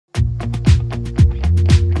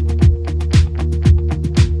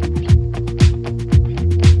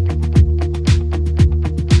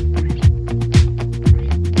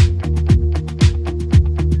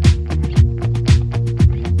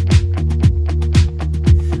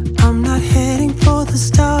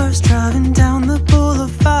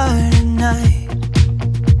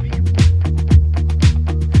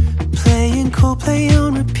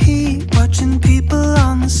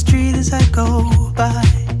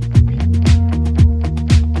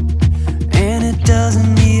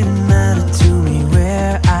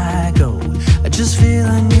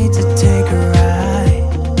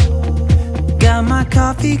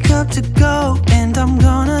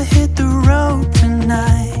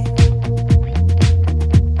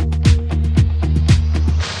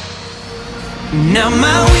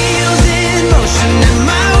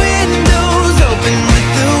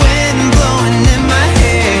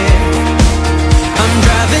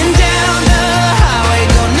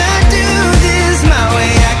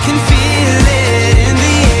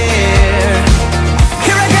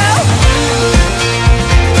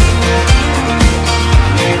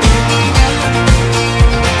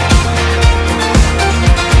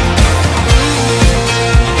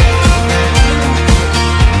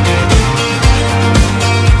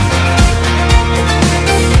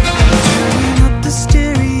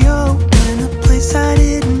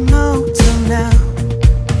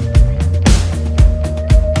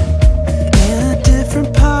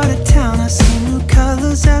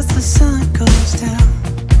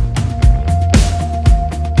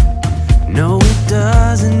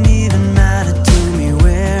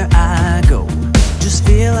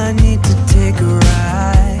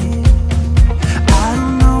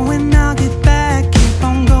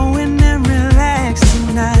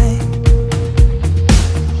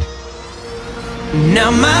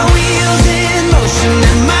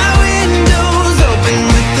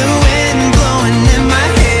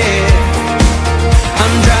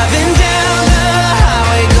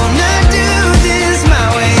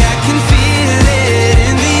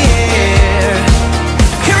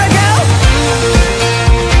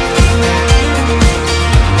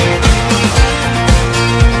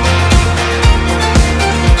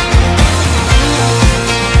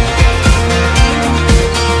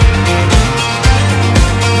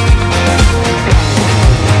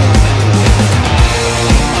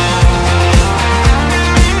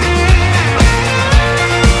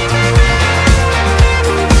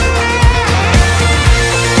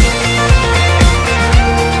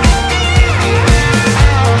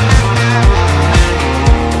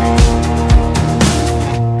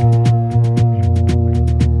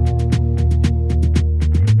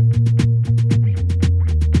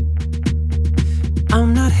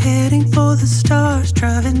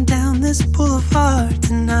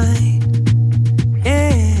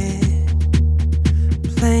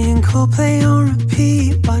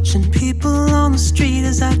watching people on the street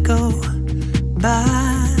as I go by.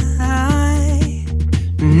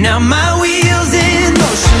 Now my wheels in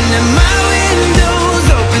motion and my windows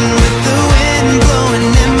open with the wind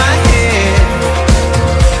blowing in my hair.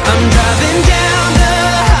 I'm driving down the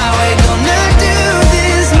highway, gonna do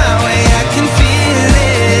this my way. I can feel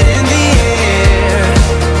it in the air.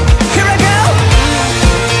 Here I go.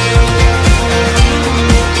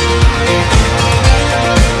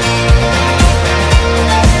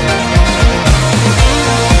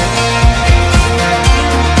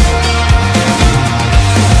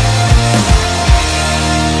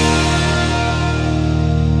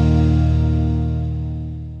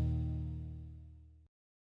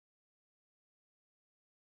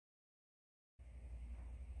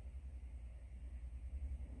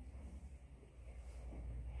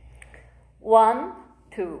 One,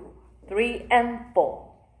 two, three, and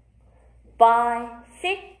 4, 5,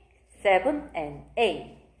 6, 7, and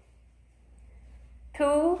 8.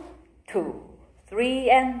 2, 2, 3,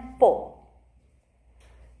 and 4,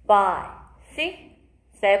 5, 6,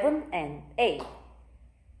 7, and 8.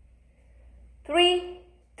 3,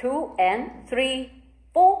 2, and 3,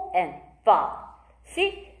 4, and 5,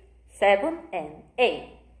 6, 7, and 8.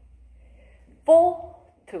 4,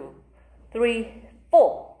 2, 3,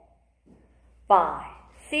 4. 5,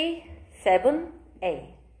 6, 7,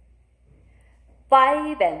 8.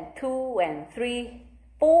 5 and 2 and 3,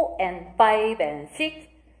 4 and 5 and 6,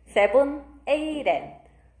 7, 8 and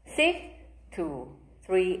 6, 2,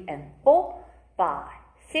 3 and 4, 5,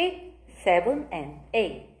 6, 7 and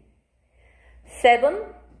 8. 7,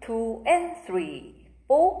 2 and 3,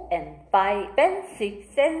 4 and 5 and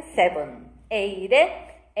 6 and 7, 8 and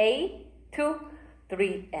 8, 2,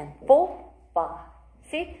 3 and 4, 5,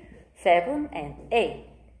 6, 7 and 8.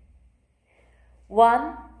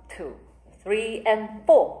 1, 2, 3 and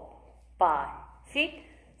 4, 5, 6,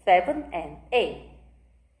 7 and 8.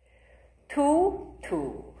 2,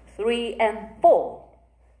 2, 3 and 4,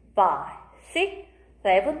 5, 6,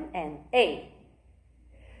 7 and 8.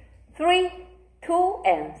 3, 2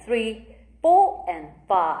 and 3, 4 and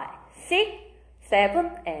 5, 6,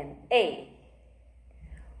 7 and 8.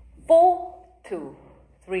 4, 2,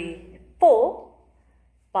 3, 4,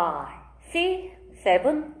 5, 6,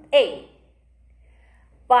 7, 8.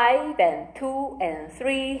 5 and 2 and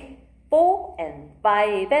 3, 4 and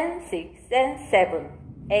 5 and 6 and 7,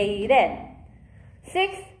 8 and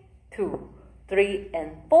 6, 2, 3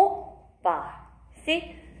 and 4, 5, 6,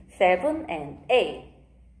 7 and 8.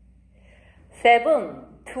 7,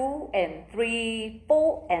 2 and 3,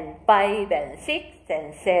 4 and 5 and 6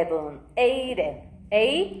 and 7, 8 and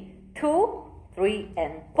 8, 2, 3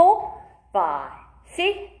 and 4, 5,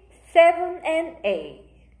 6, 7 and 8.